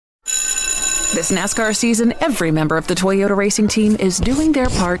This NASCAR season, every member of the Toyota racing team is doing their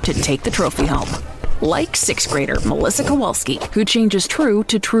part to take the trophy home. Like 6th grader Melissa Kowalski, who changes true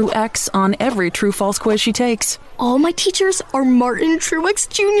to True X on every true-false quiz she takes. All my teachers are Martin Truex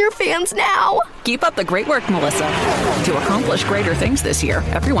Jr. fans now. Keep up the great work, Melissa. To accomplish greater things this year,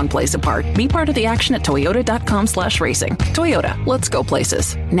 everyone plays a part. Be part of the action at toyota.com/racing. Toyota, let's go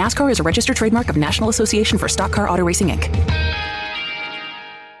places. NASCAR is a registered trademark of National Association for Stock Car Auto Racing, Inc.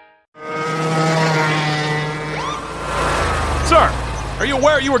 Sir, are you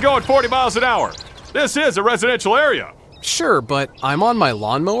aware you were going 40 miles an hour? This is a residential area. Sure, but I'm on my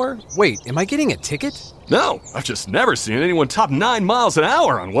lawnmower? Wait, am I getting a ticket? No, I've just never seen anyone top 9 miles an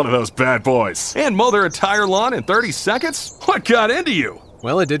hour on one of those bad boys. And mow their entire lawn in 30 seconds? What got into you?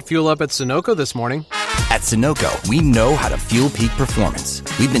 Well, it did fuel up at Sunoco this morning. At Sunoco, we know how to fuel peak performance.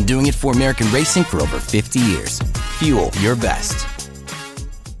 We've been doing it for American racing for over 50 years. Fuel your best.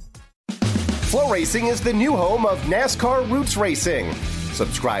 Flow Racing is the new home of NASCAR Roots Racing.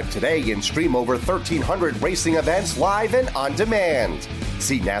 Subscribe today and stream over 1,300 racing events live and on demand.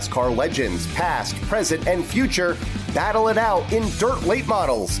 See NASCAR legends, past, present, and future, battle it out in dirt late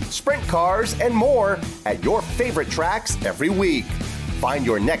models, sprint cars, and more at your favorite tracks every week. Find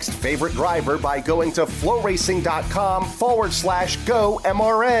your next favorite driver by going to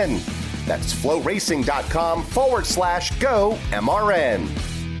flowracing.com/GoMRN. That's flowracing.com/GoMRN.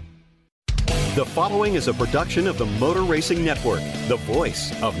 The following is a production of the Motor Racing Network, the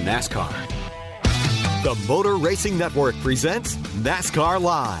voice of NASCAR. The Motor Racing Network presents NASCAR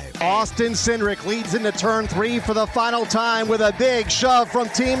Live. Austin Cindric leads into turn 3 for the final time with a big shove from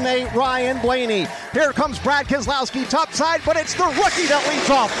teammate Ryan Blaney. Here comes Brad Keselowski topside, but it's the rookie that leads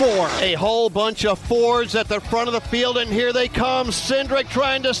off 4. A whole bunch of Fords at the front of the field, and here they come. Cindric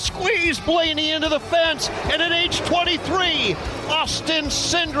trying to squeeze Blaney into the fence, and at age 23, Austin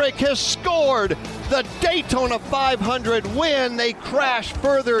Cindric has scored the Daytona 500 win. They crashed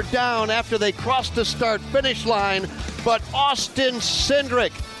further down after they crossed the start-finish line, but Austin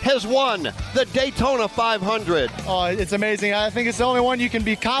Cindric has won the Daytona 500. Oh, it's amazing. I think it's the only one you can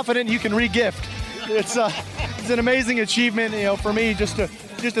be confident you can re-gift. It's an amazing achievement, for me, just to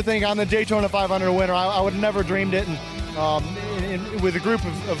think I'm the Daytona 500 winner. I would have never dreamed it, and with a group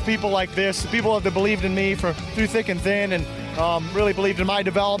of people like this, people that believed in me through thick and thin, and really believed in my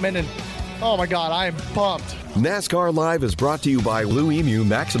development, and oh my God, I am pumped. NASCAR Live is brought to you by Blue Emu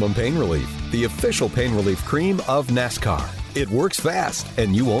Maximum Pain Relief, the official pain relief cream of NASCAR. It works fast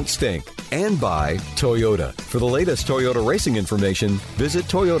and you won't stink. And by Toyota. For the latest Toyota racing information, visit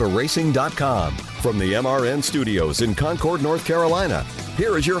toyotaracing.com. From the MRN studios in Concord, North Carolina,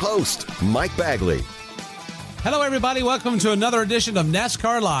 here is your host, Mike Bagley. Hello, everybody. Welcome to another edition of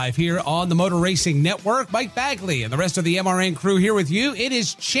NASCAR Live here on the Motor Racing Network. Mike Bagley and the rest of the MRN crew here with you. It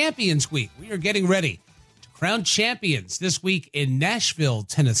is Champions Week. We are getting ready to crown champions this week in Nashville,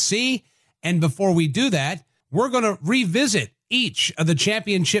 Tennessee. And before we do that, we're going to revisit each of the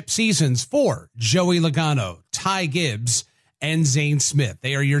championship seasons for Joey Logano, Ty Gibbs, and Zane Smith.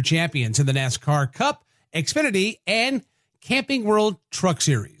 They are your champions in the NASCAR Cup, Xfinity, and Camping World Truck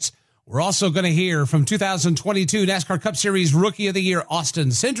Series. We're also going to hear from 2022 NASCAR Cup Series Rookie of the Year, Austin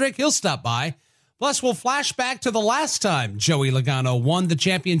Cindric. He'll stop by. Plus, we'll flash back to the last time Joey Logano won the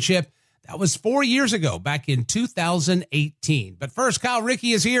championship. That was 4 years ago, back in 2018. But first, Kyle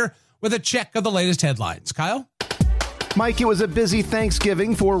Rickey is here with a check of the latest headlines. Kyle? Mike, it was a busy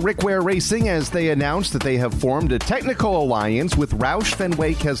Thanksgiving for Rick Ware Racing as they announced that they have formed a technical alliance with Roush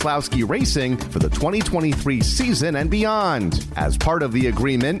Fenway Keselowski Racing for the 2023 season and beyond. As part of the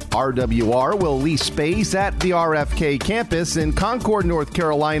agreement, RWR will lease space at the RFK campus in Concord, North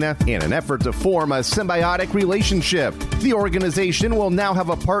Carolina, in an effort to form a symbiotic relationship. The organization will now have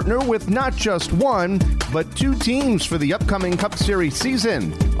a partner with not just one, but 2 teams for the upcoming Cup Series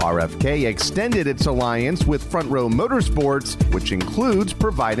season. RFK extended its alliance with Front Row Motorsports, which includes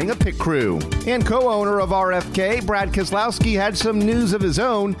providing a pit crew. And co-owner of RFK, Brad Keselowski, had some news of his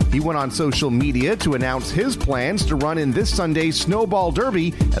own. He went on social media to announce his plans to run in this Sunday's Snowball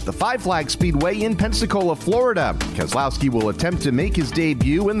Derby at the Five Flags Speedway in Pensacola, Florida. Keselowski will attempt to make his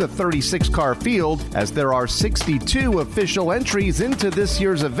debut in the 36-car field, as there are 62 official entries into this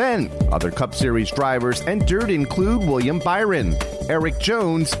year's event. Other Cup Series drivers entered include William Byron, Eric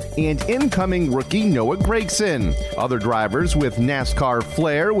Jones, and incoming rookie Noah Gragson. Other drivers with NASCAR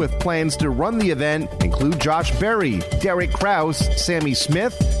flair with plans to run the event include Josh Berry, Derek Kraus, Sammy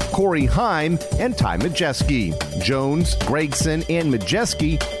Smith, Corey Heim, and Ty Majeski. Jones, Gragson, and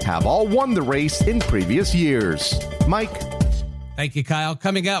Majeski have all won the race in previous years. Mike? Thank you, Kyle.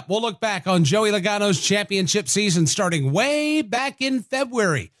 Coming up, we'll look back on Joey Logano's championship season starting way back in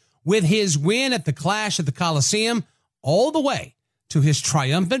February with his win at the Clash at the Coliseum all the way to his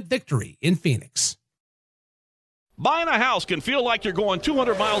triumphant victory in Phoenix. Buying a house can feel like you're going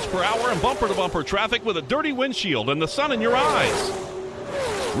 200 miles per hour in bumper-to-bumper traffic with a dirty windshield and the sun in your eyes.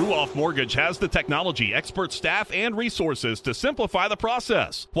 Ruoff Mortgage has the technology, expert staff, and resources to simplify the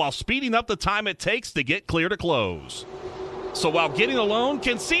process while speeding up the time it takes to get clear to close. So while getting a loan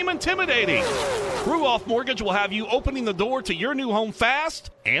can seem intimidating, Ruoff Mortgage will have you opening the door to your new home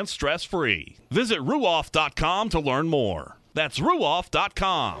fast and stress-free. Visit Ruoff.com to learn more. That's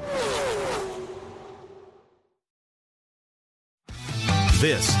Ruoff.com.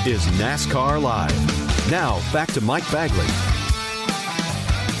 This is NASCAR Live. Now, back to Mike Bagley.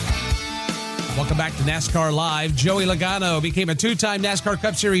 Welcome back to NASCAR Live. Joey Logano became a two-time NASCAR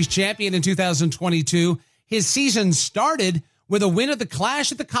Cup Series champion in 2022. His season started with a win at the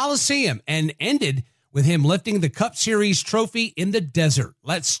Clash at the Coliseum and ended with him lifting the Cup Series trophy in the desert.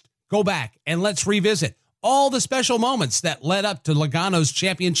 Let's go back and let's revisit all the special moments that led up to Logano's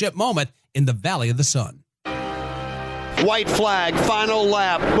championship moment in the Valley of the Sun. White flag, final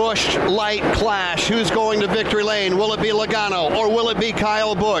lap, Busch Light Clash. Who's going to victory lane? Will it be Logano or will it be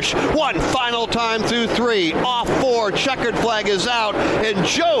Kyle Busch? One final time through three, off four, checkered flag is out, and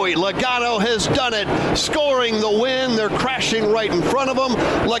Joey Logano has done it, scoring the win. They're crashing right in front of him.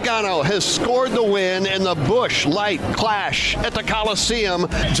 Logano has scored the win in the Busch Light Clash at the Coliseum.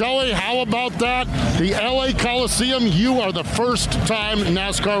 Joey, how about that? The LA Coliseum, you are the first-time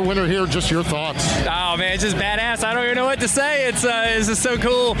NASCAR winner here. Just your thoughts. Oh, man, it's just badass. I don't even know what to say. It's just so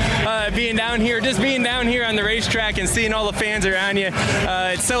cool being down here on the racetrack and seeing all the fans around you.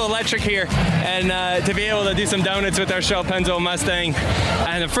 It's so electric here, and to be able to do some donuts with our Shell Pennzoil Mustang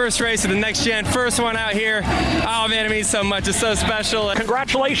and the first race of the next gen, first one out here. Oh man, it means so much. It's so special.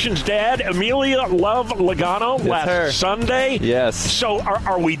 Congratulations, Dad. Amelia loved Logano last Sunday. Yes. So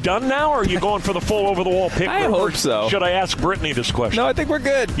are we done now, or are you going for the full over-the-wall pick? I hope so. Should I ask Brittany this question? No, I think we're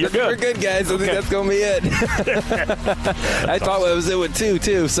good. You're good. We're good, guys. I think that's going to be it. I thought it was it with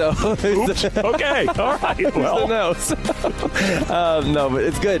two, so. Oops. Okay. All right. Well. No, but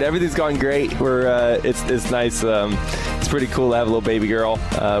it's good. Everything's going great. We're it's nice. It's pretty cool to have a little baby girl.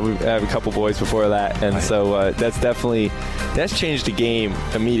 We have a couple boys before that, and so that's changed the game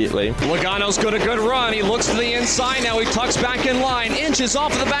immediately. Logano's got a good run. He looks to the inside now. He tucks back in line, inches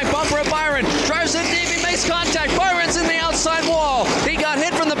off of the back bumper of Byron. Drives in deep. He makes contact. Byron's in the outside wall. He got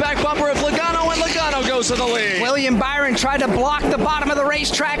hit from the back bumper of Logano, and Logano goes to the lead. William Byron tried to block the bottom of the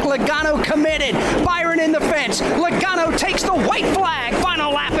racetrack. Logano committed. Byron in the fence. Logano takes the white flag.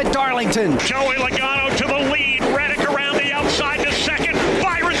 Final lap at Darlington. Joey Logano to the lead. Reddick around the outside to second.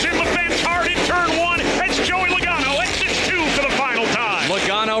 Byron's in the fence hard in turn one. It's Joey Logano. Exits two for the final time.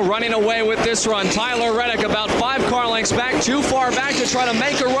 Logano running away with this run. Tyler Reddick about 5 car lengths back, too far back to try to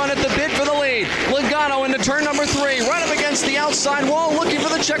make a run at the bid for the lead. Logano into turn number 3, right up against the outside wall, looking for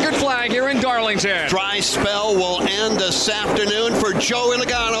the checkered flag here in Darlington. Dry spell will end this afternoon for Joey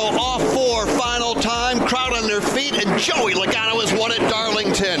Logano. Off 4, final time, crowd on their feet, and Joey Logano has won at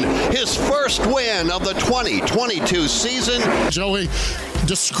Darlington. His first win of the 2022 season. Joey,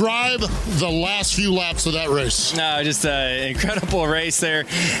 describe the last few laps of that race. No, just an incredible race there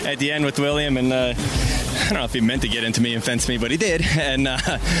at the end with William, and I don't know if he meant to get into me and fence me, but he did. And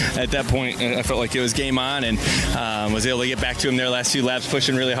at that point, I felt like it was game on, and was able to get back to him there last few laps,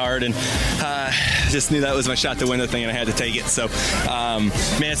 pushing really hard, and just knew that was my shot to win the thing, and I had to take it. So,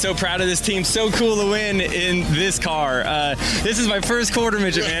 man, so proud of this team. So cool to win in this car. This is my first quarter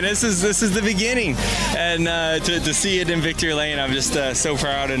midget, man. This is the beginning, and to see it in victory lane, I'm just so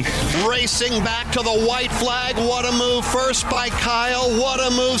proud. And racing back to the white flag. What a move first by Kyle. What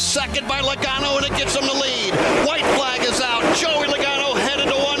a move second by Logano, and it gets him the lead. White flag is out. Joey Logano headed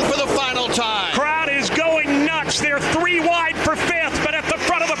to 1 for the final time. Crowd is going nuts. They're 3 wide for 5th, but at the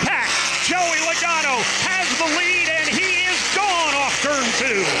front of the pack, Joey Logano has the lead, and he is gone off turn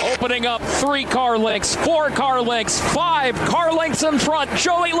 2. Opening up 3 car lengths, 4 car lengths, 5 car lengths in front.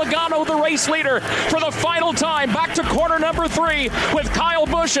 Joey Logano, the race leader, for the final time. Back to quarter number 3 with Kyle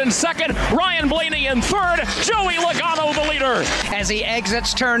Busch in second, Ryan Blaney in third. Joey Logano, the leader. As he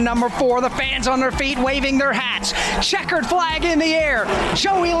exits turn number 4, the fans on their feet waving their hats. Checkered flag in the air.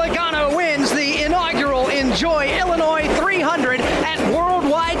 Joey Logano wins the inaugural Enjoy Illinois 300 at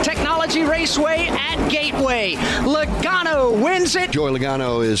Worldwide Technology Raceway at Gateway. Logano wins it. Joey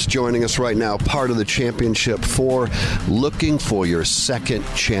Logano is joining us right now, part of the championship 4, looking for your second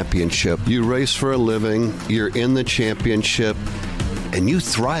championship. You race for a living, you're in the championship, and you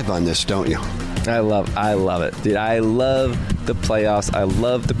thrive on this, don't you? I love it, dude. I love the playoffs. I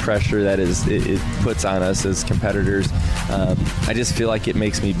love the pressure that it puts on us as competitors. I just feel like it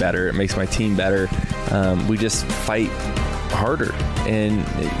makes me better. It makes my team better. We just fight harder, and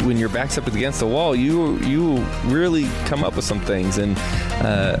when your back's up against the wall, you really come up with some things. And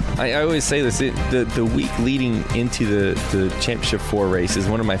I always say this: the week leading into the Championship 4 race is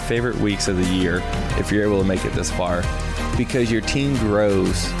one of my favorite weeks of the year, if you're able to make it this far, because your team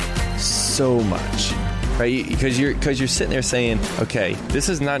grows so much. Right, because you're sitting there saying, okay, this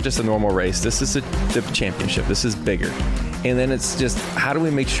is not just a normal race. This is the championship. This is bigger. And then it's just, how do we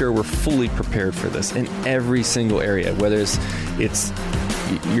make sure we're fully prepared for this in every single area, whether it's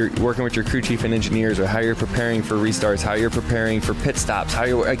you're working with your crew chief and engineers, or how you're preparing for restarts, how you're preparing for pit stops, how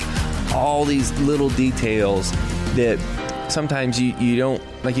you're like all these little details that sometimes you don't,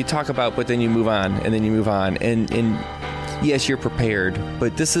 like, you talk about, but then you move on and then you move on. And yes, you're prepared,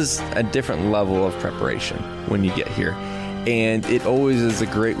 but this is a different level of preparation when you get here. And it always is a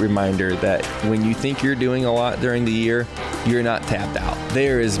great reminder that when you think you're doing a lot during the year, you're not tapped out.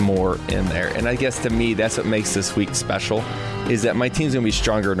 There is more in there. And I guess to me, that's what makes this week special, is that my team's going to be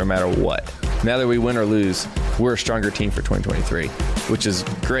stronger no matter what. Now that we win or lose, we're a stronger team for 2023, which is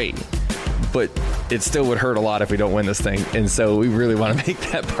great. But it still would hurt a lot if we don't win this thing. And so we really want to make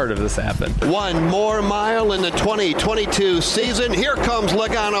that part of this happen. One more mile in the 2022 season. Here comes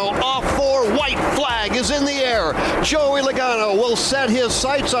Logano off 4. White flag is in the air. Joey Logano will set his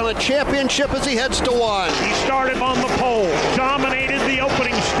sights on a championship as he heads to 1. He started on the pole, dominated the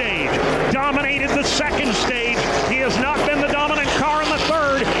opening stage, dominated the second stage. He has not been the dominant car in the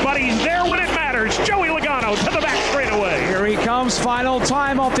third, but he's there when it matters. Joey Logano to the back straightaway. Here he comes, final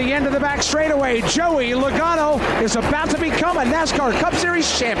time off the end of the back straightaway. Joey Logano is about to become a NASCAR Cup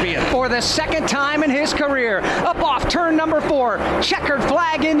Series champion. For the second time in his career, up off turn number 4, checkered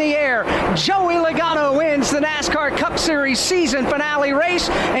flag in the air. Joey Logano wins the NASCAR Cup Series season finale race,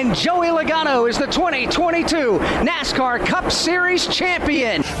 and Joey Logano is the 2022 NASCAR Cup Series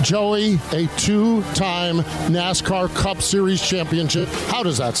champion. Joey, a 2-time NASCAR Cup Series championship. How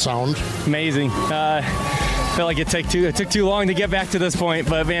does that sound? Amazing. I feel like it took too long to get back to this point,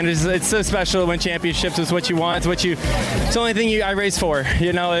 but man, it's so special to win championships. It's what you want. It's the only thing I race for.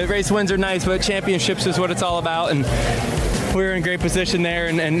 You know, race wins are nice, but championships is what it's all about. And we're in great position there,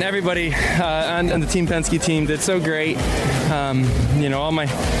 and everybody on the Team Penske team did so great. You know,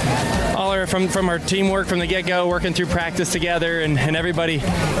 all our from our teamwork from the get-go, working through practice together, and everybody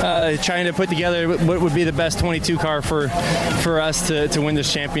trying to put together what would be the best 22 car for us to win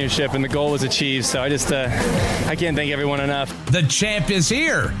this championship, and the goal was achieved. So I can't thank everyone enough. The champ is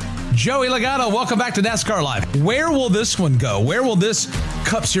here. Joey Logano, welcome back to NASCAR Live. Where will this one go? Where will this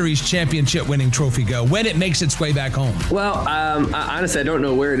Cup Series championship winning trophy go when it makes its way back home? Well, honestly, I don't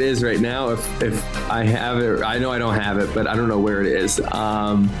know where it is right now. If I have it, I know I don't have it, but I don't know where it is.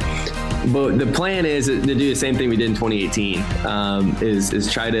 But the plan is to do the same thing we did in 2018, is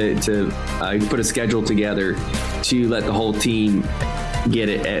try to put a schedule together to let the whole team get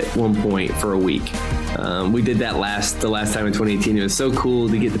it at one point for a week. We did that the last time in 2018. It was so cool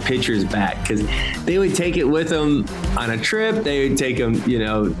to get the pictures back, because they would take it with them on a trip. They would take them, you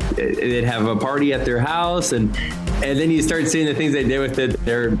know, they'd have a party at their house, and then you start seeing the things they did with it.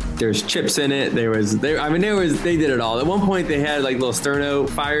 There's chips in it. They did it all. At one point they had like little sterno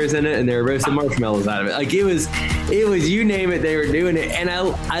fires in it, and they were roasting marshmallows out of it. Like it was you name it, they were doing it. And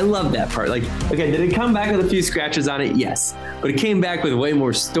I love that part. Like, okay, did it come back with a few scratches on it? Yes. But it came back with way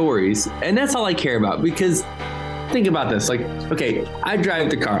more stories. And that's all I care about, because think about this. Like, okay, I drive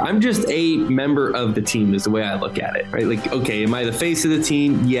the car. I'm just a member of the team is the way I look at it, right? Like, okay, am I the face of the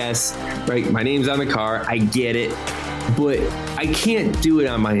team? Yes, right? My name's on the car. I get it. But I can't do it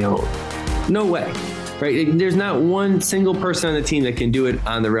on my own. No way, right? There's not one single person on the team that can do it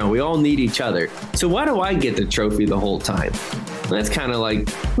on their own. We all need each other. So why do I get the trophy the whole time? That's kind of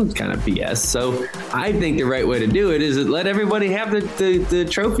BS. So I think the right way to do it is let everybody have the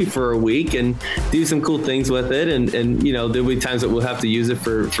trophy for a week and do some cool things with it. And you know, there'll be times that we'll have to use it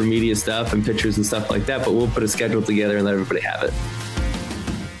for media stuff and pictures and stuff like that, but we'll put a schedule together and let everybody have it.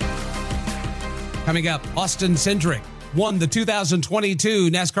 Coming up, Austin Cindric won the 2022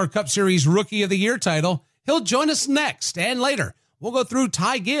 NASCAR Cup Series Rookie of the Year title. He'll join us next, and later we'll go through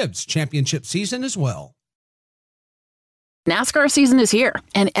Ty Gibbs' championship season as well. NASCAR season is here,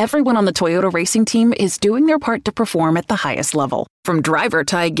 and everyone on the Toyota racing team is doing their part to perform at the highest level. From driver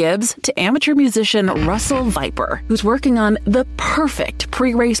Ty Gibbs to amateur musician Russell Viper, who's working on the perfect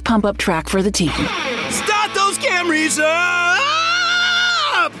pre-race pump-up track for the team. Start those Camrys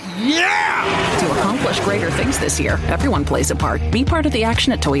up! Yeah! To accomplish greater things this year, everyone plays a part. Be part of the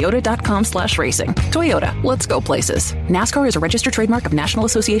action at toyota.com/racing. Toyota, let's go places. NASCAR is a registered trademark of National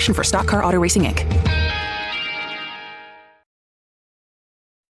Association for Stock Car Auto Racing, Inc.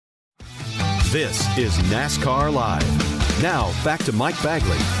 This is NASCAR Live. Now, back to Mike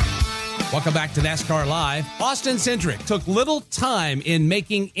Bagley. Welcome back to NASCAR Live. Austin Cindric took little time in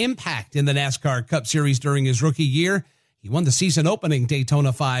making impact in the NASCAR Cup Series during his rookie year. He won the season-opening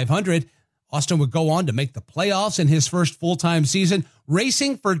Daytona 500. Austin would go on to make the playoffs in his first full-time season,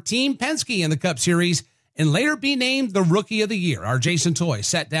 racing for Team Penske in the Cup Series, and later be named the Rookie of the Year. Our Jason Toy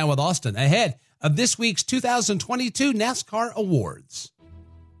sat down with Austin ahead of this week's 2022 NASCAR Awards.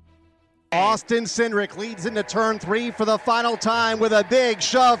 Austin Cindric leads into turn 3 for the final time with a big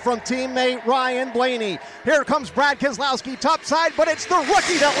shove from teammate Ryan Blaney. Here comes Brad Keselowski topside, but it's the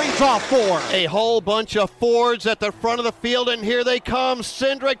rookie that leads off 4. A whole bunch of Fords at the front of the field, and here they come.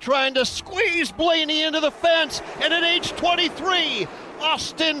 Cindric trying to squeeze Blaney into the fence, and at age 23,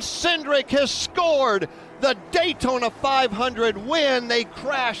 Austin Cindric has scored the Daytona 500 win. They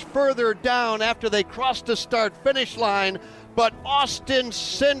crash further down after they crossed the start-finish line, but Austin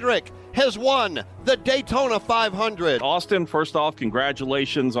Cindric has won the Daytona 500. Austin, first off,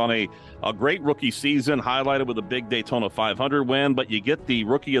 congratulations on a great rookie season, highlighted with a big Daytona 500 win, but you get the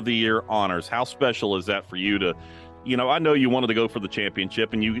Rookie of the Year honors. How special is that for you to, I know you wanted to go for the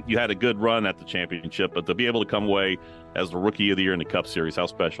championship, and you had a good run at the championship, but to be able to come away as the Rookie of the Year in the Cup Series, how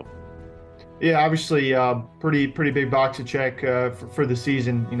special? Yeah, obviously, pretty big box to check for the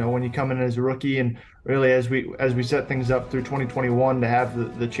season. When you come in as a rookie, and really as we set things up through 2021 to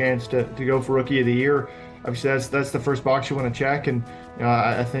have the chance to go for Rookie of the Year, obviously that's the first box you want to check. And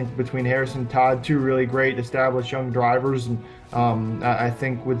I think between Harrison and Todd, 2 really great established young drivers, and I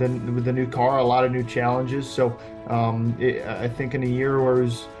think with the new car, a lot of new challenges. So I think in a year where it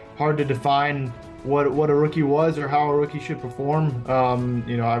was hard to define what a rookie was or how a rookie should perform,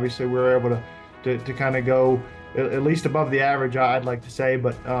 obviously we were able to kind of go at least above the average, I'd like to say,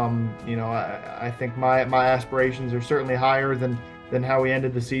 but I think my aspirations are certainly higher than how we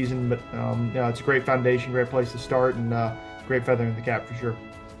ended the season, but it's a great foundation, great place to start, and great feather in the cap for sure.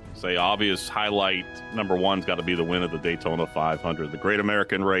 Say obvious highlight number one's got to be the win of the Daytona 500, the great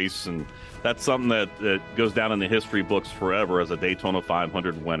American race, and that's something that goes down in the history books forever as a Daytona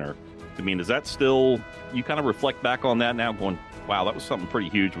 500 winner. I mean, is that still, you kind of reflect back on that now going, wow, that was something pretty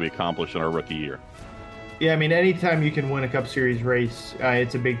huge we accomplished in our rookie year? Yeah, I mean, anytime you can win a Cup Series race,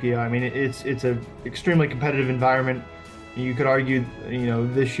 it's a big deal. I mean, it's an extremely competitive environment. You could argue,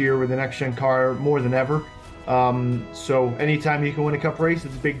 this year with the next-gen car more than ever. So anytime you can win a Cup race,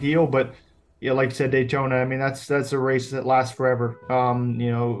 it's a big deal. But like you said, Daytona, I mean, that's a race that lasts forever.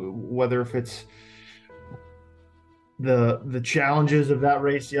 Whether if it's the challenges of that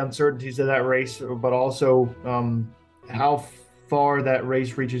race, the uncertainties of that race, but also how far that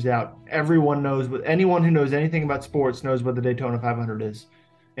race reaches out. Everyone knows, anyone who knows anything about sports knows what the Daytona 500 is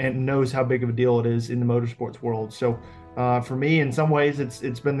and knows how big of a deal it is in the motorsports world. So for me, in some ways,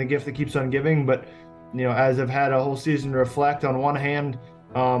 it's been the gift that keeps on giving. But as I've had a whole season to reflect, on one hand,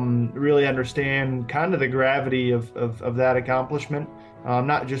 really understand kind of the gravity of that accomplishment,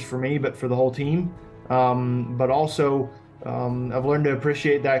 not just for me, but for the whole team. But also, I've learned to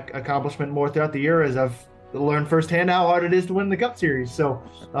appreciate that accomplishment more throughout the year as I've learned firsthand how hard it is to win the Cup Series. So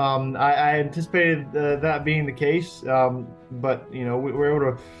I anticipated that being the case, but we were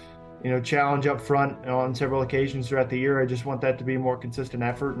able to challenge up front on several occasions throughout the year. I just want that to be a more consistent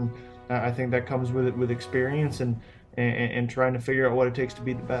effort, and I think that comes with experience and trying to figure out what it takes to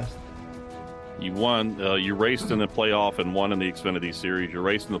be the best. You won. You raced in the playoff and won in the Xfinity Series. You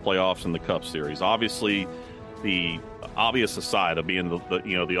raced in the playoffs in the Cup Series. Obviously, the obvious aside of being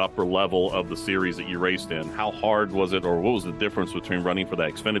the upper level of the series that you raced in, how hard was it, or what was the difference between running for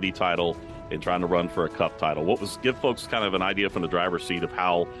that Xfinity title and trying to run for a Cup title? Give folks kind of an idea from the driver's seat of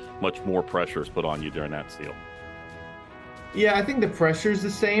how much more pressure is put on you during that deal. Yeah, I think the pressure is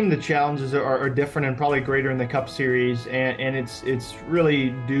the same. The challenges are different and probably greater in the Cup Series, and it's really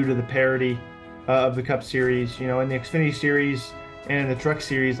due to the parity of the Cup Series. In the Xfinity Series and in the Truck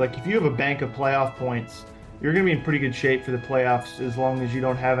Series, like if you have a bank of playoff points, you're going to be in pretty good shape for the playoffs as long as you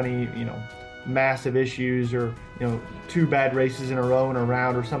don't have any, massive issues or, 2 bad races in a row in a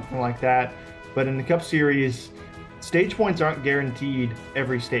round or something like that. But in the Cup Series, stage points aren't guaranteed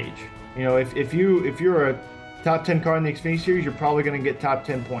every stage. If you're a top 10 car in the Xfinity Series, you're probably going to get top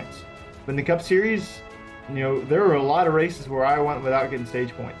 10 points. But in the Cup Series, there were a lot of races where I went without getting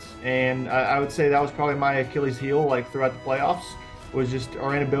stage points. And I would say that was probably my Achilles heel, throughout the playoffs, was just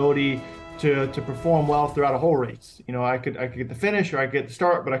our inability to perform well throughout a whole race. I could get the finish or I could get the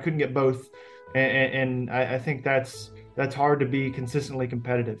start, but I couldn't get both. and I think that's hard to be consistently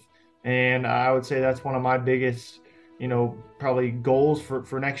competitive. And I would say that's one of my biggest, probably goals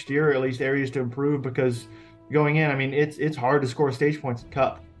for next year, or at least areas to improve, because going in, I mean, it's hard to score stage points in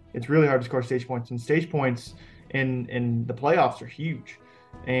Cup. It's really hard to score stage points, and stage points in the playoffs are huge.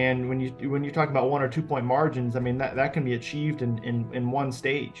 And when you're talking about 1 or 2 point margins, I mean, that can be achieved in one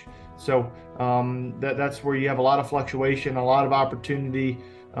stage. So that's where you have a lot of fluctuation, a lot of opportunity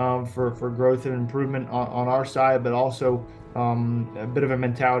for growth and improvement on our side, but also a bit of a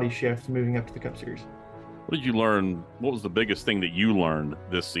mentality shift moving up to the Cup Series. What did you learn? What was the biggest thing that you learned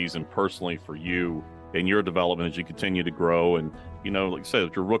this season personally for you in your development as you continue to grow? And, like I said,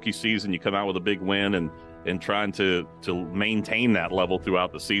 it's your rookie season, you come out with a big win and trying to maintain that level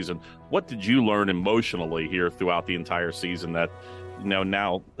throughout the season. What did you learn emotionally here throughout the entire season that,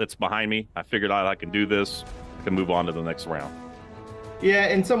 now it's behind me, I figured out I can do this, I can move on to the next round? Yeah,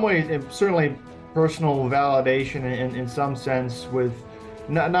 in some ways, certainly personal validation in some sense, with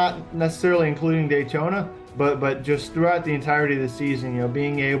not necessarily including Daytona, but just throughout the entirety of the season,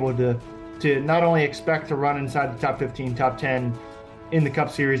 being able to not only expect to run inside the top 15, top 10 in the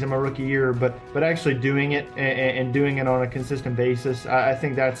Cup Series in my rookie year, but actually doing it and doing it on a consistent basis. I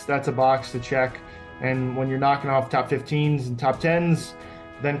think that's a box to check. And when you're knocking off top 15s and top 10s,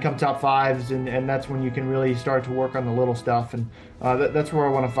 then come top 5s, and that's when you can really start to work on the little stuff. And that's where I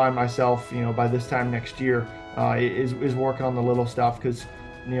want to find myself, by this time next year, is working on the little stuff, because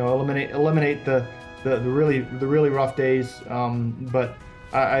eliminate the really rough days. But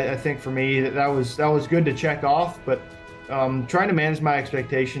I think for me that was good to check off, but trying to manage my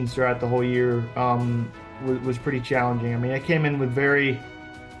expectations throughout the whole year was pretty challenging. I mean, I came in with very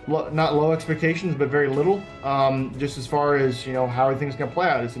not low expectations, but very little, just as far as how everything's going to play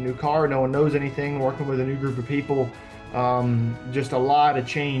out. It's a new car, no one knows anything, working with a new group of people. Just a lot of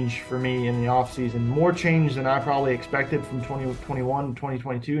change for me in the off season, more change than I probably expected from 2021 to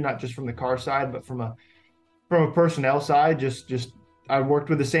 2022, not just from the car side, but from a personnel side. Just I worked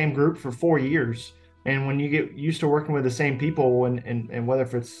with the same group for 4 years. And when you get used to working with the same people, and whether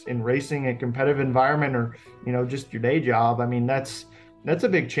if it's in racing, a competitive environment, or just your day job, I mean, that's a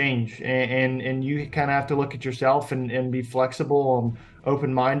big change. And you kind of have to look at yourself and be flexible and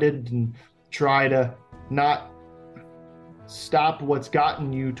open-minded, and try to not stop what's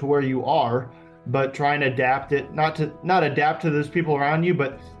gotten you to where you are, but try and adapt it, not adapt to those people around you,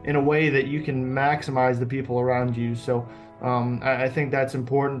 but in a way that you can maximize the people around you. So I think that's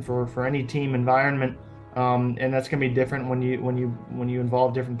important for any team environment, and that's going to be different when you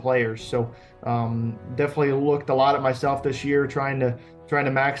involve different players. So definitely looked a lot at myself this year, trying to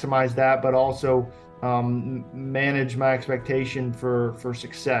maximize that, but also manage my expectation for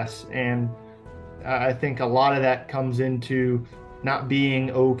success. And I think a lot of that comes into not being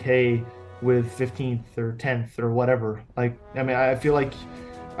okay with 15th or 10th or whatever. I feel like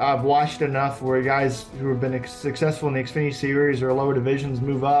I've watched enough where guys who have been successful in the Xfinity Series or lower divisions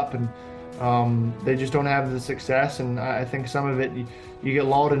move up, and they just don't have the success. And I think some of it, you get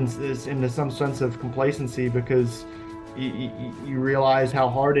lulled into some sense of complacency, because you realize how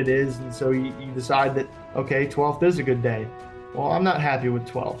hard it is, and so you decide that, okay, 12th is a good day. Well, I'm not happy with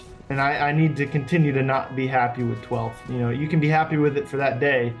 12th, and I need to continue to not be happy with 12th. You can be happy with it for that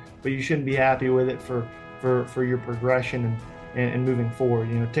day, but you shouldn't be happy with it for your progression and moving forward.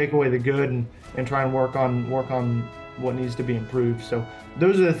 Take away the good and try and work on what needs to be improved. So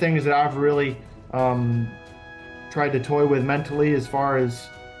those are the things that I've really tried to toy with mentally, as far as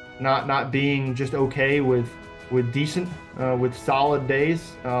not being just okay with decent, with solid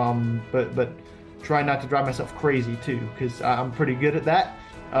days, but try not to drive myself crazy too, because I'm pretty good at that.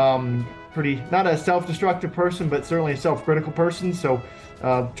 Not a self-destructive person, but certainly a self-critical person. So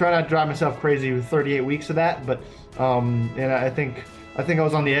try not to drive myself crazy with 38 weeks of that. But and I think I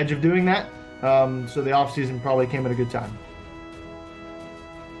was on the edge of doing that. So the off season probably came at a good time.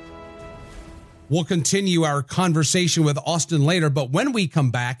 We'll continue our conversation with Austin later, but when we come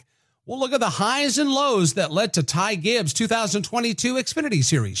back, we'll look at the highs and lows that led to Ty Gibbs' 2022 Xfinity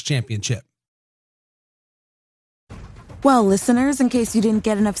Series championship. Well, listeners, in case you didn't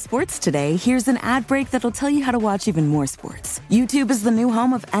get enough sports today, here's an ad break that'll tell you how to watch even more sports. YouTube is the new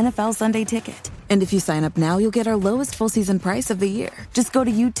home of NFL Sunday Ticket. And if you sign up now, you'll get our lowest full season price of the year. Just go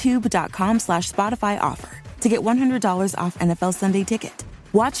to youtube.com/Spotify offer to get $100 off NFL Sunday Ticket.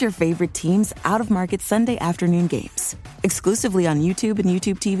 Watch your favorite teams' out-of-market Sunday afternoon games, exclusively on YouTube and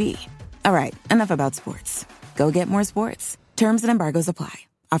YouTube TV. All right, enough about sports. Go get more sports. Terms and embargoes apply.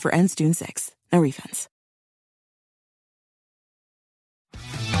 Offer ends June 6th. No refunds.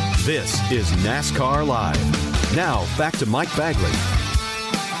 This is NASCAR Live. Now, back to Mike Bagley.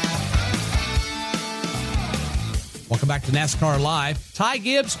 back to NASCAR Live. Ty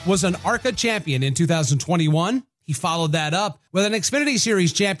Gibbs was an ARCA champion in 2021. He followed that up with an Xfinity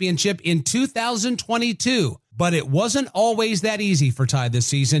Series championship in 2022. But it wasn't always that easy for Ty this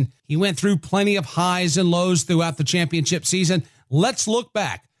season. He went through plenty of highs and lows throughout the championship season. Let's look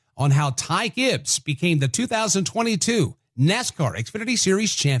back on how Ty Gibbs became the 2022 NASCAR Xfinity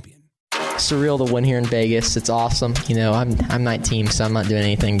Series champion. Surreal to win here in Vegas. It's awesome. You know, I'm not team, so I'm not doing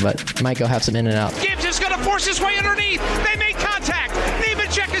anything, but might go have some in and out. Gibbs is going to force his way underneath. They make contact.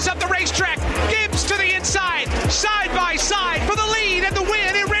 Nemechek is up the racetrack. Gibbs to the inside, side by side for the lead and the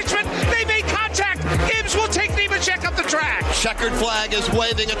win in Richmond. They make contact. Gibbs will take Nemechek up the track. Checkered flag is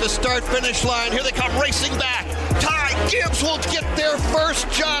waving at the start-finish line. Here they come racing back. Ty Gibbs will get there first.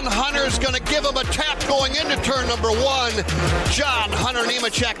 John Hunter's going to give him a tap going into turn number 1. John Hunter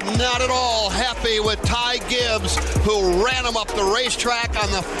Nemechek not at all happy with Ty Gibbs, who ran him up the racetrack on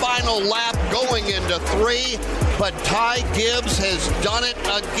the final lap going into 3. But Ty Gibbs has done it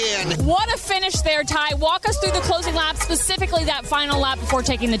again. What a finish there, Ty. Walk us through the closing lap, specifically that final lap before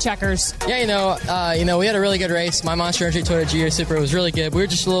taking the checkers. Yeah, we had a really good race. My Monster Energy Toyota GR Super was really good. We were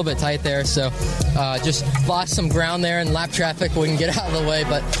just a little bit tight there, so just lost some ground there, and lap traffic wouldn't get out of the way,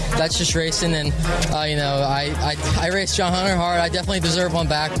 but that's just racing. And I raced John Hunter hard. I definitely deserve one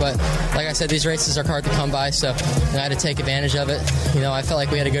back, but like I said, these races are hard to come by, so I had to take advantage of it. I felt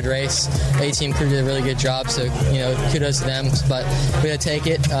like we had a good race. A-Team crew did a really good job, so kudos to them, but we got to take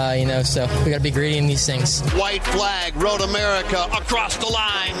it, so we got to be greedy in these things. White flag, Road America across the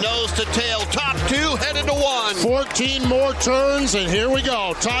line, nose to tail, top 2 headed to 1. 14 more turns, and here we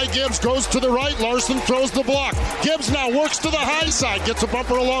go. Ty Gibbs goes to the right, Larson throws the block. Gibbs now works to the high side, gets a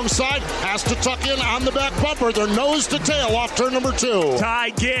bumper alongside, has to tuck in on the back bumper. They're nose to tail off turn number 2.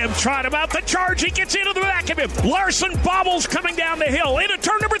 Ty Gibbs tried him out the charge. He gets into the back of him. Larson bobbles coming down the hill. Into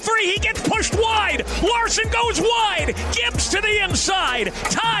turn number 3, he gets pushed wide. Larson goes wide. Gibbs to the inside.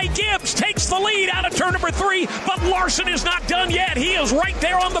 Ty Gibbs takes the lead out of turn number 3, but Larson is not done yet. He is right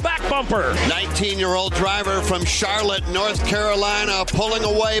there on the back bumper. 19-year-old driver from Charlotte, North Carolina, pulling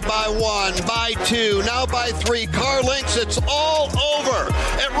away by 1, by 2, now by 3. Car lengths, it's all over.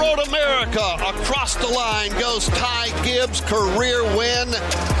 At Road America, across the line goes Ty Gibbs, career win.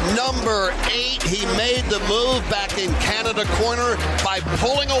 Number 8, he made the move back in Canada corner by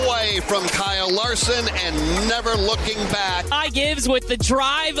pulling away from Kyle Larson and never looking back. Ty Gibbs with the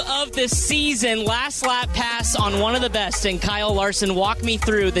drive of the season. Last lap pass on one of the best, and Kyle Larson walked me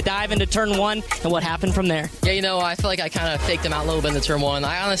through the dive into turn 1 and what happened from there. Yeah, I feel like I kind of faked him out a little bit in the turn 1.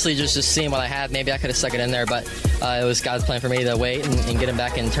 I honestly just seeing what I had. Maybe I could have stuck it in there, but it was God's plan for me to wait and get him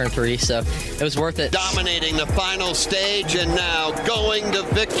back in turn 3, so it was worth it. Dominating the final stage, and now going to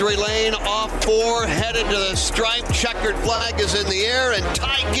victory lane off 4, headed to the stripe. Checkered flag is in the air, and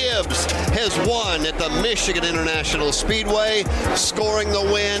Ty Gibbs has won at the Michigan International Speedway, scoring the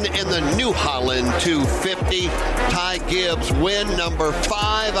win in the New Holland 250. Ty Gibbs win number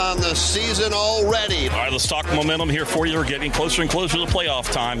 5 on the season already. All right, let's talk momentum here for you. We're getting closer and closer to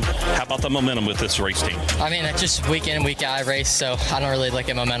playoff time. How about the momentum with this race team? It's just week in and week out I race, so I don't really look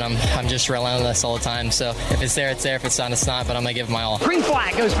at momentum. I'm just relentless all the time, so if it's there, it's there. If it's not, it's not, but I'm going to give it my all. Green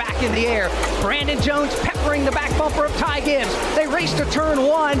flag goes back in the air. Brandon Jones peppering the back bumper of Ty Gibbs. They race to turn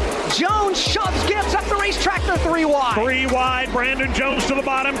 1. Jones shoves Gibbs up the racetrack. They're 3 wide. 3 wide. Brandon Jones to the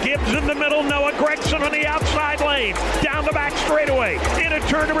bottom. Gibbs in the middle. Noah Gregson on the outside lane. Down the back straightaway. Into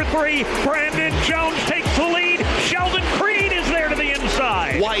turn number 3. Brandon Jones takes the lead. Sheldon Creed is there to the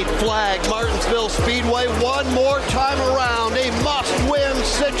inside. White flag, Martinsville Speedway, one more time around. A must-win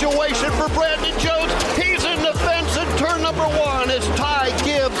situation for Brandon Jones. He's in the fence in turn number 1 as Ty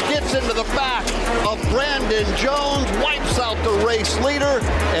Gibbs gets into the back of Brandon Jones, wipes out the race leader,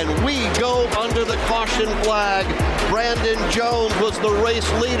 and we go under the caution flag. Brandon Jones was the race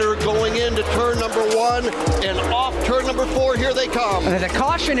leader going into turn number 1, and off turn number 4, here they come. The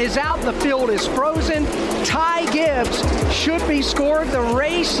caution is out, the field is frozen. Ty Gibbs should be scored the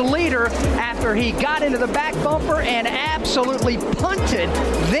race leader after he got into the back bumper and absolutely punted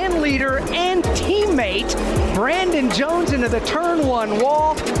then leader and teammate Brandon Jones into the turn 1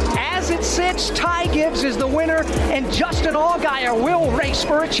 wall. As it sits, Ty Gibbs is the winner, and Justin Allgaier will race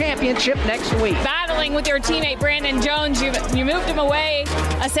for a championship next week. Battling with your teammate Brandon Jones, you moved him away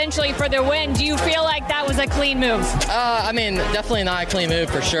essentially for the win. Do you feel like that was a clean move? Definitely not a clean move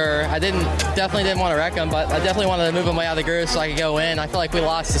for sure. I definitely didn't want to wreck him, but I definitely wanted to move him way out of the groove so I could go in. I feel like we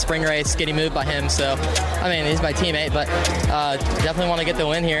lost the spring race getting moved by him, so he's my teammate, but definitely want to get the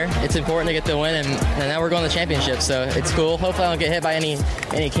win here. It's important to get the win, and now we're going to the championship, so it's cool. Hopefully I don't get hit by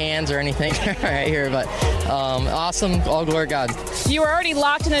any cans or anything right here, but awesome. All glory to God. You were already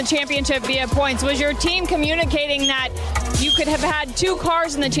locked in the championship via points. Was your team communicating that you could have had 2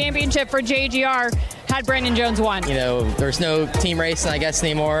 cars in the championship for JGR had Brandon Jones won. There's no team racing, I guess,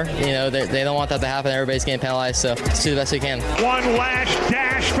 anymore. They don't want that to happen. Everybody's getting penalized, so let's do the best we can. One last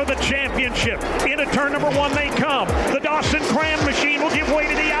dash for the championship. Into turn number 1 they come. The Dawson Cram machine will give way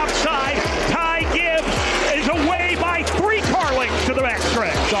to the outside. Ty Gibbs is away by 3 car lengths to the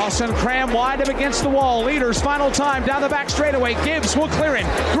backstretch. Dawson Cram wide up against the wall. Leaders final time down the back straightaway. Gibbs will clear him.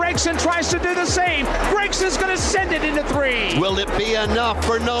 Gregson tries to do the same. Gregson's going to send it into 3. Will it be enough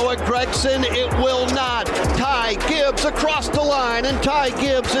for Noah Gregson? It will not. Ty Gibbs across the line, and Ty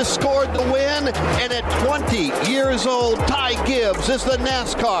Gibbs has scored the win. And at 20 years old, Ty Gibbs is the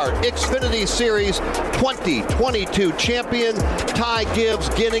NASCAR Xfinity Series 2022 champion. Ty Gibbs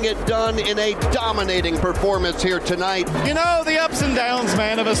getting it done in a dominating performance here tonight. The ups and downs,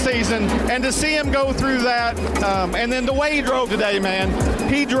 man, of a season, and to see him go through that, and then the way he drove today, man,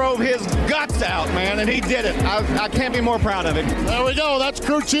 he drove his guts out, man, and he did it. I can't be more proud of him. There we go. That's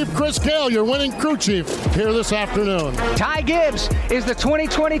Crew Chief Chris Cale, your winning crew chief here this afternoon. Ty Gibbs is the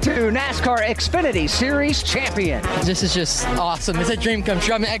 2022 NASCAR Xfinity Series champion. This is just awesome. It's a dream come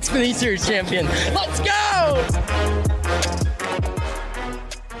true. I'm an Xfinity Series champion. Let's go!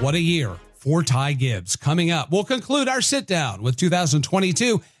 What a year for Ty Gibbs. Coming up, we'll conclude our sit-down with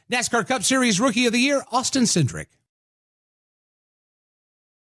 2022 NASCAR Cup Series Rookie of the Year, Austin Cindric.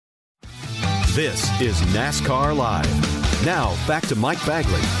 This is NASCAR Live. Now, back to Mike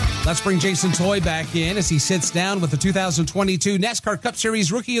Bagley. Let's bring Jason Toy back in as he sits down with the 2022 NASCAR Cup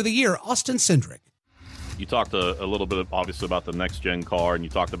Series Rookie of the Year, Austin Cindric. You talked a little bit, obviously, about the next-gen car, and you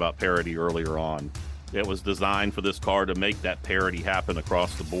talked about parity earlier on. It was designed for this car to make that parity happen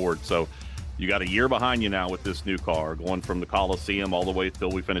across the board. So you got a year behind you now with this new car, going from the Coliseum all the way till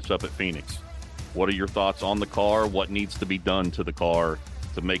we finish up at Phoenix. What are your thoughts on the car? What needs to be done to the car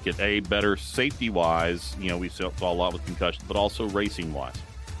to make it, A, better safety-wise? We saw a lot with concussion, but also racing-wise.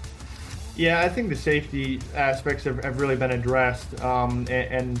 Yeah, I think the safety aspects have really been addressed,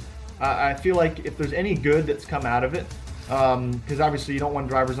 and I feel like if there's any good that's come out of it, because obviously you don't want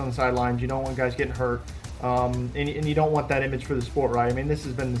drivers on the sidelines, you don't want guys getting hurt, and you don't want that image for the sport, right? I mean, this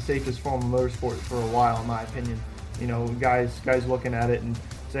has been the safest form of motorsport for a while, in my opinion. Guys looking at it and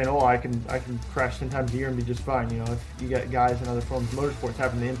saying, "Oh, I can crash 10 times a year and be just fine." If you got guys in other forms of motorsports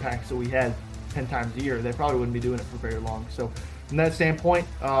having the impacts that we had 10 times a year, they probably wouldn't be doing it for very long. So from that standpoint,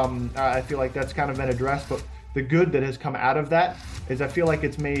 I feel like that's kind of been addressed. But the good that has come out of that is I feel like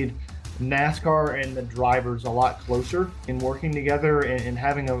it's made NASCAR and the drivers a lot closer in working together and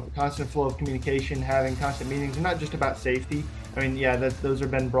having a constant flow of communication, having constant meetings, and not just about safety. I mean, yeah, those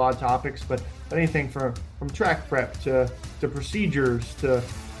have been broad topics, but anything from track prep to procedures to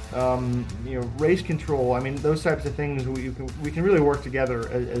race control. I mean, those types of things we can really work together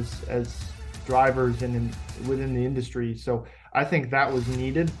as drivers and within the industry. So I think that was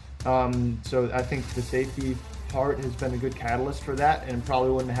needed. So I think the safety part has been a good catalyst for that, and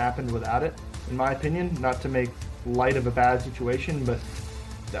probably wouldn't have happened without it, in my opinion. Not to make light of a bad situation, but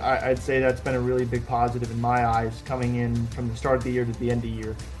I'd say that's been a really big positive in my eyes, coming in from the start of the year to the end of the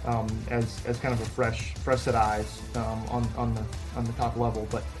year, as kind of a fresh set of eyes on the top level.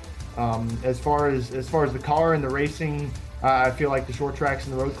 But as far as the car and the racing, I feel like the short tracks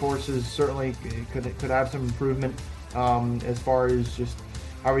and the road courses certainly could have some improvement, as far as just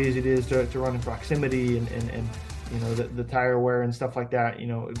how easy it is to run in proximity and the tire wear and stuff like that.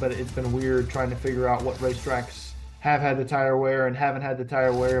 But it's been weird trying to figure out what racetracks have had the tire wear and haven't had the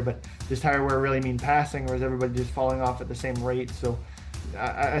tire wear. But does tire wear really mean passing, or is everybody just falling off at the same rate? So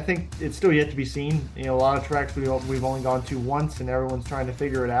I think it's still yet to be seen. A lot of tracks we've only gone to once, and everyone's trying to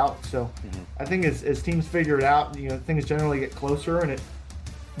figure it out. So I think as teams figure it out, things generally get closer, and it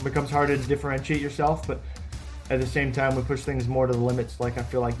becomes harder to differentiate yourself. But at the same time, we push things more to the limits, like I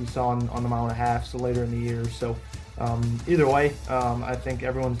feel like you saw on the mile and a half, so later in the year. So either way, I think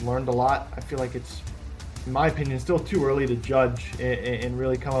everyone's learned a lot. I feel like it's, in my opinion, still too early to judge and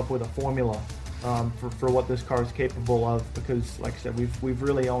really come up with a formula for what this car is capable of, because, like I said, we've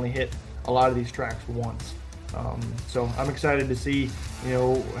really only hit a lot of these tracks once. So I'm excited to see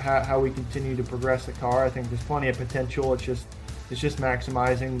how we continue to progress the car. I think there's plenty of potential. It's just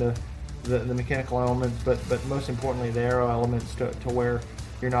maximizing the mechanical elements, but most importantly the aero elements to where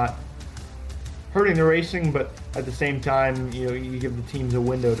you're not hurting the racing, but at the same time you give the teams a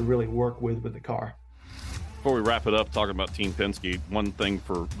window to really work with the car. Before we wrap it up, talking about Team Penske, one thing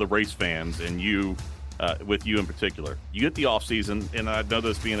for the race fans and you, with you in particular, you get the off season, and I know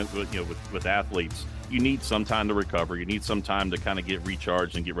this being with athletes, you need some time to recover. You need some time to kind of get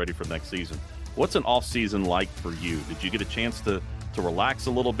recharged and get ready for next season. What's an off season like for you? Did you get a chance to relax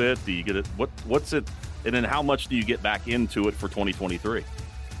a little bit? Do you get it? What's it And then how much do you get back into it for 2023?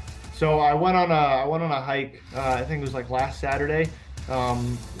 So I went on a hike. I think it was like last Saturday,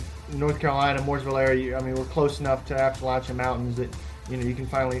 North Carolina, Mooresville area. I mean, we're close enough to Appalachian Mountains that you can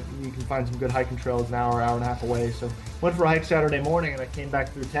find some good hiking trails an hour and a half away. So went for a hike Saturday morning, and I came back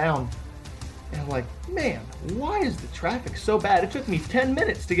through town, and I'm like, man, why is the traffic so bad? It took me 10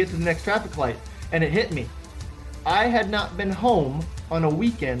 minutes to get to the next traffic light, and it hit me. I had not been home on a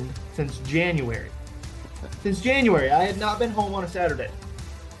weekend since January. Since January, I had not been home on a Saturday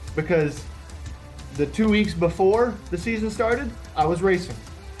because the 2 weeks before the season started, I was racing.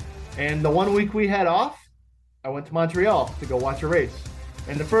 And the 1 week we had off, I went to Montreal to go watch a race.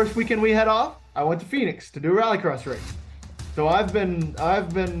 And the first weekend we had off, I went to Phoenix to do a rallycross race. So I've been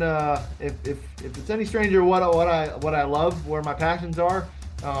if it's any stranger what I love, where my passions are,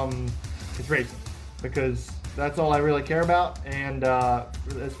 it's racing, because that's all I really care about. And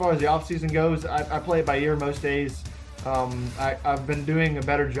as far as the off season goes, I play it by ear most days. I've been doing a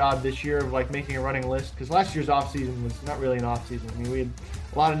better job this year of like making a running list, because last year's off season was not really an off season. I mean, we had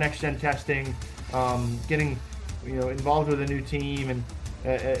a lot of next gen testing, getting involved with a new team, and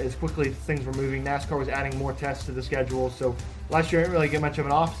as quickly as things were moving, NASCAR was adding more tests to the schedule. So last year I didn't really get much of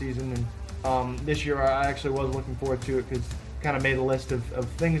an off season, and this year I actually was looking forward to it, because kind of made a list of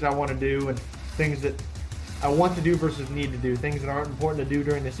things I want to do and things that I want to do versus need to do, things that aren't important to do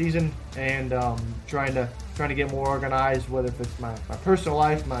during the season, and trying to get more organized, whether if it's my personal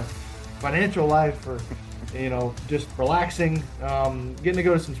life, my financial life, or just relaxing, getting to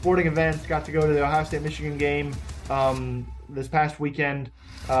go to some sporting events. Got to go to the Ohio State-Michigan game this past weekend.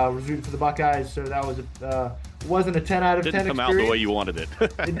 Was rooting for the Buckeyes, so that was wasn't a 10 out of 10 experience. Didn't come out the way you wanted it.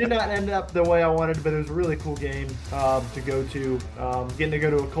 It did not end up the way I wanted, but it was a really cool game to go to. Getting to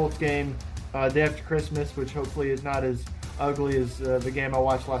go to a Colts game day after Christmas, which hopefully is not as ugly as the game I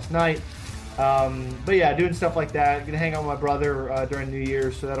watched last night. But yeah, doing stuff like that. Gonna hang out with my brother during New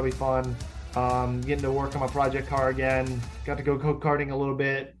Year's, so that'll be fun. Getting to work on my project car again. Got to go go-karting a little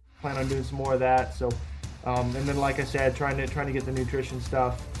bit. Plan on doing some more of that. So, and then like I said, trying to get the nutrition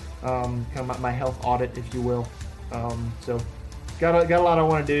stuff, kind of my health audit, if you will. So got a lot I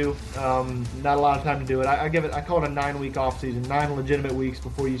want to do. Not a lot of time to do it. I call it a 9-week off season, 9 legitimate weeks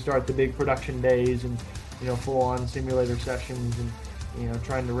before you start the big production days and full on simulator sessions and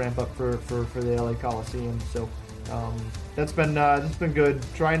trying to ramp up for the LA Coliseum. So that's been good.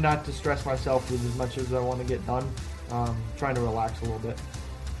 Trying not to stress myself with as much as I want to get done. Trying to relax a little bit.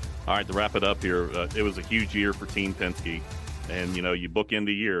 All right, to wrap it up here, it was a huge year for Team Penske. And, you bookend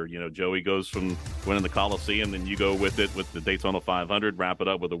the year. Joey goes from winning the Coliseum, and you go with it with the Daytona 500, wrap it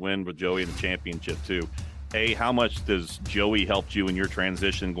up with a win with Joey in the championship, too. A, how much does Joey help you in your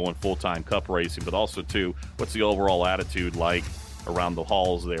transition going full-time Cup racing? But also, too, what's the overall attitude like around the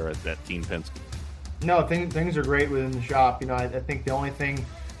halls there at Team Penske? No, things are great within the shop. I think the only thing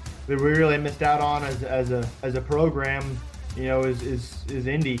that we really missed out on as a program, is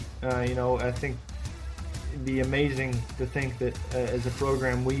Indy. I think it'd be amazing to think that as a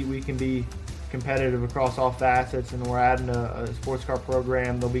program we can be competitive across all facets, and we're adding a sports car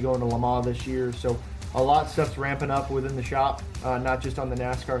program. They'll be going to Le Mans this year, so a lot of stuff's ramping up within the shop, not just on the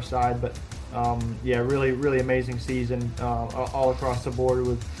NASCAR side, but really amazing season all across the board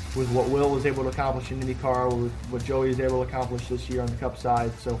with what Will was able to accomplish in IndyCar, with what Joey was able to accomplish this year on the Cup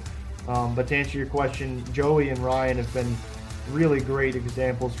side. So, but to answer your question, Joey and Ryan have been really great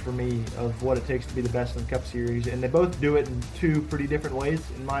examples for me of what it takes to be the best in the Cup Series, and they both do it in two pretty different ways,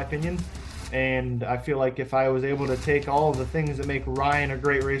 in my opinion. And I feel like if I was able to take all of the things that make Ryan a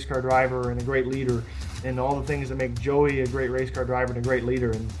great race car driver and a great leader, and all the things that make Joey a great race car driver and a great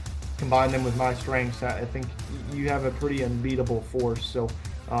leader, and combine them with my strengths, I think you have a pretty unbeatable force. So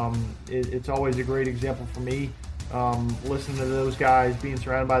it's always a great example for me, listening to those guys, being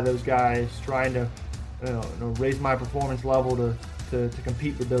surrounded by those guys, trying to raise my performance level to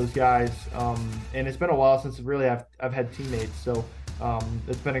compete with those guys. And it's been a while since really I've had teammates, so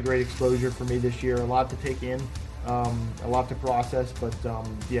it's been a great exposure for me this year. A lot to take in, a lot to process, but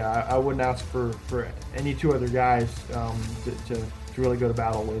I wouldn't ask for any two other guys to really go to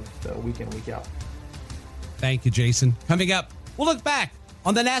battle with week in, week out. Thank you, Jason. Coming up, we'll look back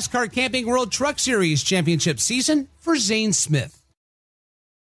on the NASCAR Camping World Truck Series Championship season for Zane Smith.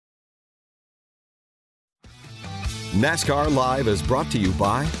 NASCAR Live is brought to you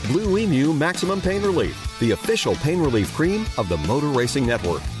by Blue Emu Maximum Pain Relief, the official pain relief cream of the Motor Racing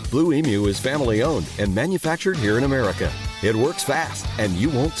Network. Blue Emu is family owned and manufactured here in America. It works fast and you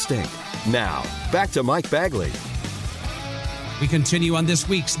won't stink. Now, back to Mike Bagley. We continue on this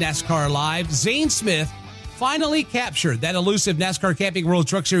week's NASCAR Live. Zane Smith finally captured that elusive NASCAR Camping World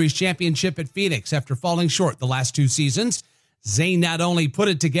Truck Series championship at Phoenix after falling short the last 2 seasons. Zane not only put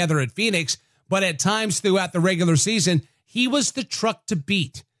it together at Phoenix, but at times throughout the regular season, he was the truck to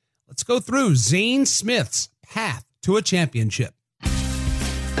beat. Let's go through Zane Smith's path to a championship.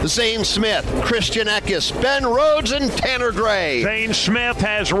 Zane Smith, Christian Eckes, Ben Rhodes, and Tanner Gray. Zane Smith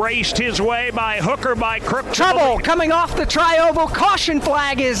has raced his way by hook or by crook. Trouble coming off the tri-oval. Caution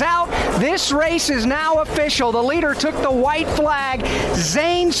flag is out. This race is now official. The leader took the white flag.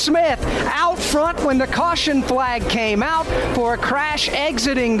 Zane Smith out front when the caution flag came out for a crash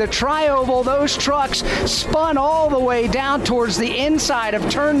exiting the tri-oval. Those trucks spun all the way down towards the inside of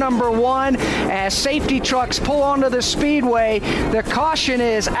turn number 1 as safety trucks pull onto the speedway. The caution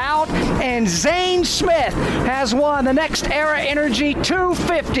is out, and Zane Smith has won the Next Era Energy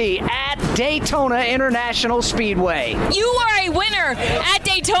 250 at Daytona International Speedway. You are a winner at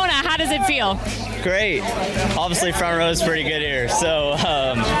Daytona. How does it feel? Great. Obviously, front row is pretty good here. So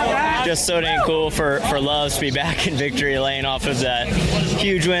just so dang cool for Loves to be back in victory lane off of that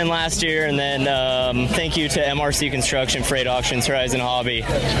huge win last year. And then thank you to MRC Construction, Freight Auctions, Horizon Hobby.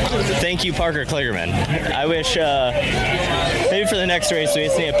 Thank you, Parker Kligerman. I wish maybe for the next race we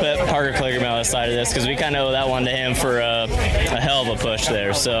just need to put Parker Kligerman on the side of this because we kind of owe that one to him for a hell of a push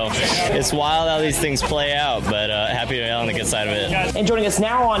there. So it's wild how these things play out, but happy to be on the good side of it. And joining us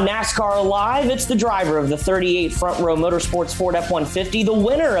now on NASCAR Live, it's the driver of the 38 Front Row Motorsports Ford F-150, the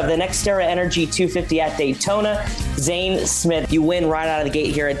winner of the NextEra Energy 250 at Daytona, Zane Smith. You win right out of the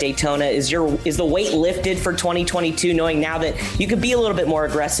gate here at Daytona. Is the weight lifted for 2022, knowing now that you could be a little bit more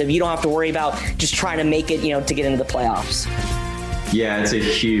aggressive? You don't have to worry about just trying to make it, to get into the playoffs. Yeah, it's a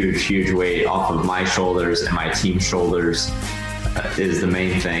huge, huge weight off of my shoulders and my team's shoulders is the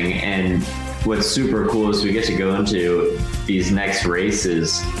main thing. And what's super cool is we get to go into these next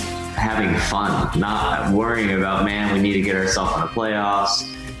races having fun, not worrying about, man, we need to get ourselves in the playoffs.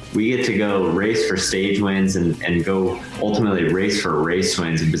 We get to go race for stage wins and go ultimately race for race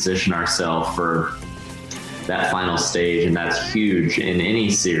wins and position ourselves for that final stage. And that's huge in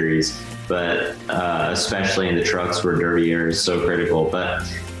any series, but especially in the trucks where dirty air is so critical. But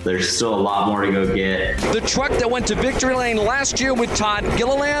there's still a lot more to go get. The truck that went to victory lane last year with Todd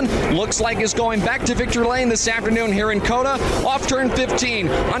Gilliland looks like is going back to victory lane this afternoon here in COTA. Off turn 15,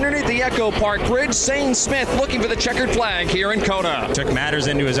 underneath the Echo Park Bridge, Zane Smith looking for the checkered flag here in COTA. Took matters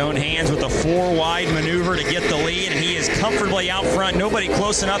into his own hands with a 4-wide maneuver to get the lead, and he is comfortably out front. Nobody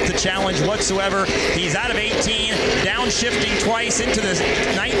close enough to challenge whatsoever. He's out of 18, downshifting twice into the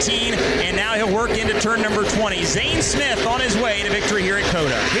 19, and now he'll work into turn number 20. Zane Smith on his way to victory here at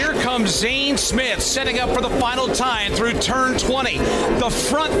COTA. Here comes Zane Smith setting up for the final time through turn 20. The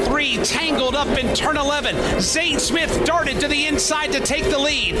front 3 tangled up in turn 11. Zane Smith darted to the inside to take the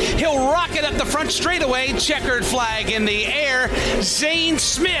lead. He'll rocket up the front straightaway. Checkered flag in the air. Zane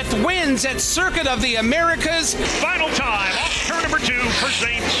Smith wins at Circuit of the Americas. Final time off turn number 2 for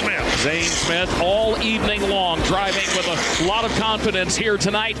Zane Smith. Zane Smith all evening long driving with a lot of confidence here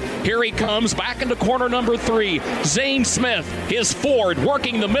tonight. Here he comes back into corner number 3. Zane Smith, his Ford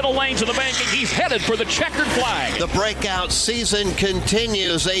working the middle lanes of the banking. He's headed for the checkered flag. The breakout season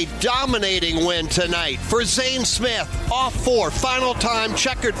continues. A dominating win tonight for Zane Smith. Off 4, final time,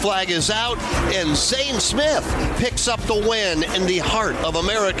 checkered flag is out, and Zane Smith picks up the win in the heart of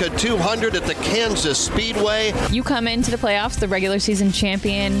America 200 at the Kansas Speedway. You come into the playoffs, the regular season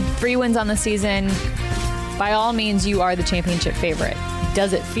champion, 3 wins on the season. By all means, you are the championship favorite.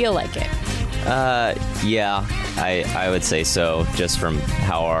 Does it feel like it? Yeah, I would say so, just from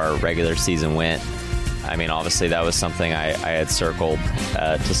how our regular season went. I mean, obviously that was something I had circled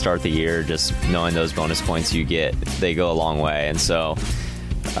to start the year, just knowing those bonus points you get, they go a long way. And so,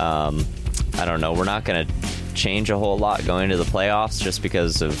 I don't know, we're not going to change a whole lot going into the playoffs just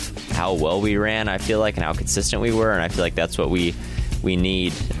because of how well we ran, I feel like, and how consistent we were, and I feel like that's what we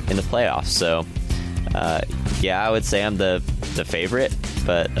need in the playoffs. So, yeah, I would say I'm the favorite,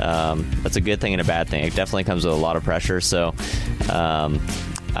 but that's a good thing and a bad thing. It definitely comes with a lot of pressure, so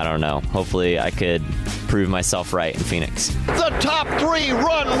I don't know. Hopefully I could prove myself right in Phoenix. The top 3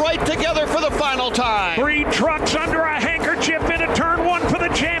 run right together for the final time. 3 trucks under a handkerchief into turn 1 for the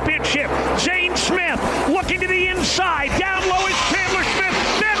championship. Zane Smith looking to the inside. Down low is Chandler Smith.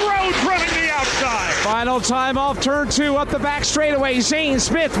 Ben Rhodes running the outside. Final Final time off turn 2 up the back straightaway. Zane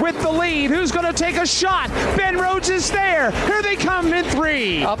Smith with the lead. Who's going to take a shot? Ben Rhodes is there. Here they come in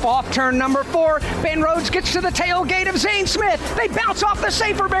 3. Up off turn number 4. Ben Rhodes gets to the tailgate of Zane Smith. They bounce off the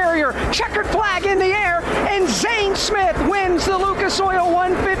safer barrier. Checkered flag in the air. And Zane Smith wins the Lucas Oil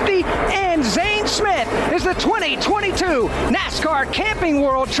 150. And Zane Smith is the 2022 NASCAR Camping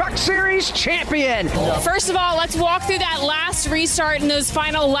World Truck Series champion. First of all, let's walk through that last restart in those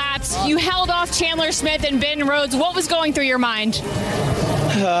final laps. You held off Chandler Smith and Ben Rhodes. What was going through your mind?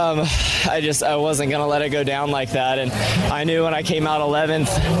 I wasn't going to let it go down like that. And I knew when I came out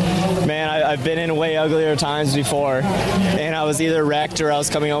 11th, man, I've been in way uglier times before. And I was either wrecked or I was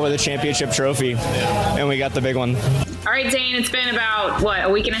coming home with a championship trophy. And we got the big one. All right, Zane, it's been about,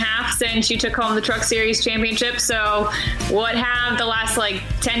 a week and a half since you took home the Truck Series championship. So what have the last,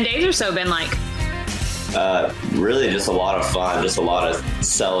 10 days or so been like? Really just a lot of fun, just a lot of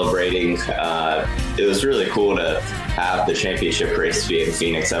celebrating. It was really cool to have the championship race be in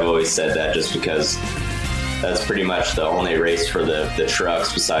Phoenix. I've always said that just because that's pretty much the only race for the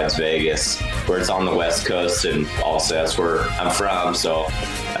trucks besides Vegas, where it's on the West Coast, and also that's where I'm from. So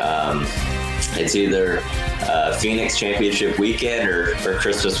it's either Phoenix championship weekend or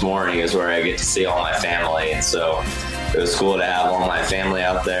Christmas morning is where I get to see all my family. And so it was cool to have all my family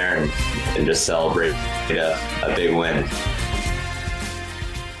out there and just celebrate a big win.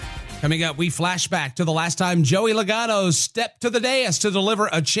 Coming up, we flash back to the last time Joey Logano stepped to the dais to deliver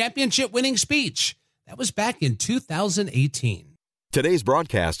a championship-winning speech. That was back in 2018. Today's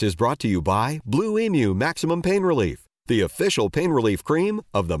broadcast is brought to you by Blue Emu Maximum Pain Relief, the official pain relief cream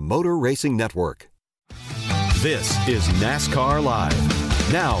of the Motor Racing Network. This is NASCAR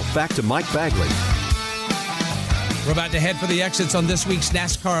Live. Now, back to Mike Bagley. We're about to head for the exits on this week's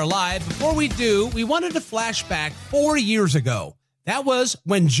NASCAR Live. Before we do, we wanted to flash back 4 years ago. That was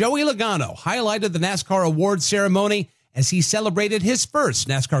when Joey Logano highlighted the NASCAR Awards ceremony as he celebrated his first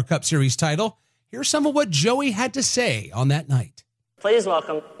NASCAR Cup Series title. Here's some of what Joey had to say on that night. Please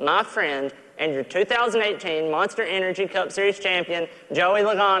welcome my friend and your 2018 Monster Energy Cup Series champion, Joey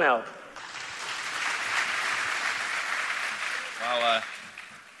Logano. Wow,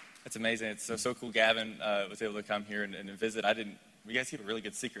 that's amazing. It's so cool Gavin was able to come here and visit. You guys keep a really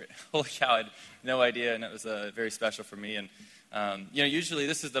good secret. Holy cow, I had no idea, and it was very special for me. And, usually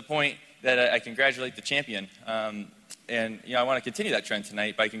this is the point that I congratulate the champion. And I want to continue that trend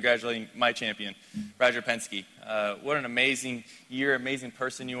tonight by congratulating my champion, Roger Penske. What an amazing year, amazing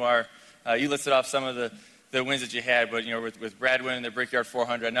person you are. You listed off some of the wins that you had, but, with Brad winning the Brickyard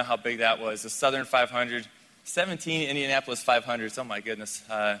 400, I know how big that was. The Southern 500, 17 Indianapolis 500s, oh my goodness.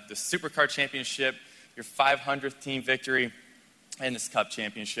 The Supercar Championship, your 500th team victory, and this Cup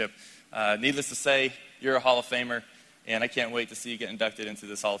Championship. Needless to say, you're a Hall of Famer, and I can't wait to see you get inducted into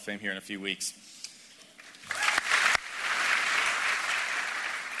this Hall of Fame here in a few weeks.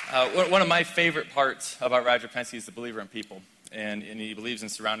 One of my favorite parts about Roger Penske is the believer in people, and he believes in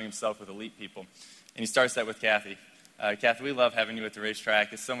surrounding himself with elite people. And he starts that with Kathy. Kathy, we love having you at the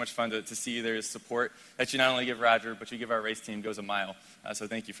racetrack. It's so much fun to see you there. The support that you not only give Roger, but you give our race team goes a mile. So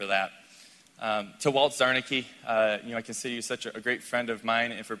thank you for that. To Walt Zarnicki, I consider you such a great friend of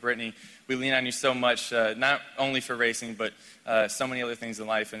mine, and for Brittany, we lean on you so much, not only for racing, but so many other things in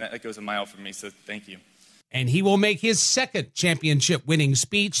life, and that goes a mile for me, so thank you. And he will make his second championship-winning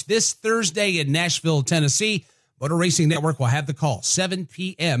speech this Thursday in Nashville, Tennessee. Motor Racing Network will have the call, 7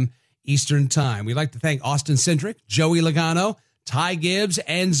 p.m. Eastern Time. We'd like to thank Austin Cindric, Joey Logano, Ty Gibbs,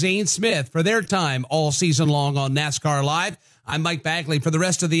 and Zane Smith for their time all season long on NASCAR Live. I'm Mike Bagley. For the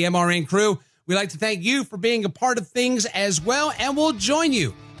rest of the MRN crew, we'd like to thank you for being a part of things as well, and we'll join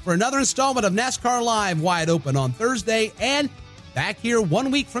you for another installment of NASCAR Live Wide Open on Thursday, and back here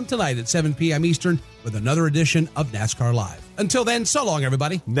 1 week from tonight at 7 p.m. Eastern with another edition of NASCAR Live. Until then, so long,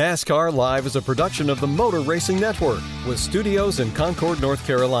 everybody. NASCAR Live is a production of the Motor Racing Network with studios in Concord, North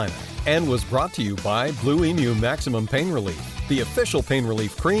Carolina, and was brought to you by Blue Emu Maximum Pain Relief, the official pain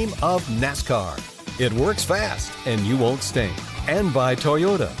relief cream of NASCAR. It works fast, and you won't sting. And by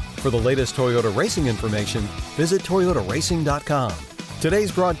Toyota. For the latest Toyota racing information, visit toyotaracing.com.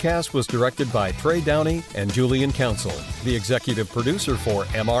 Today's broadcast was directed by Trey Downey and Julian Council. The executive producer for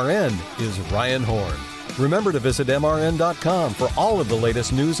MRN is Ryan Horn. Remember to visit MRN.com for all of the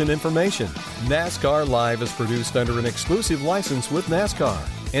latest news and information. NASCAR Live is produced under an exclusive license with NASCAR.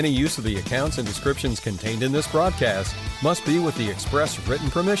 Any use of the accounts and descriptions contained in this broadcast must be with the express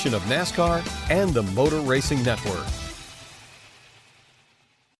written permission of NASCAR and the Motor Racing Network.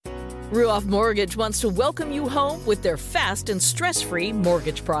 Ruoff Mortgage wants to welcome you home with their fast and stress-free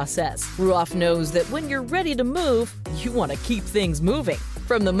mortgage process. Ruoff knows that when you're ready to move, you want to keep things moving.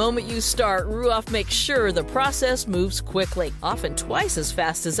 From the moment you start, Ruoff makes sure the process moves quickly, often twice as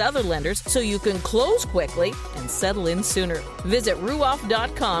fast as other lenders, so you can close quickly and settle in sooner. Visit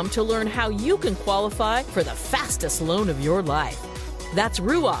Ruoff.com to learn how you can qualify for the fastest loan of your life. That's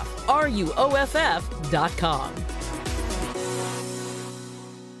Ruoff, RUOFF.com.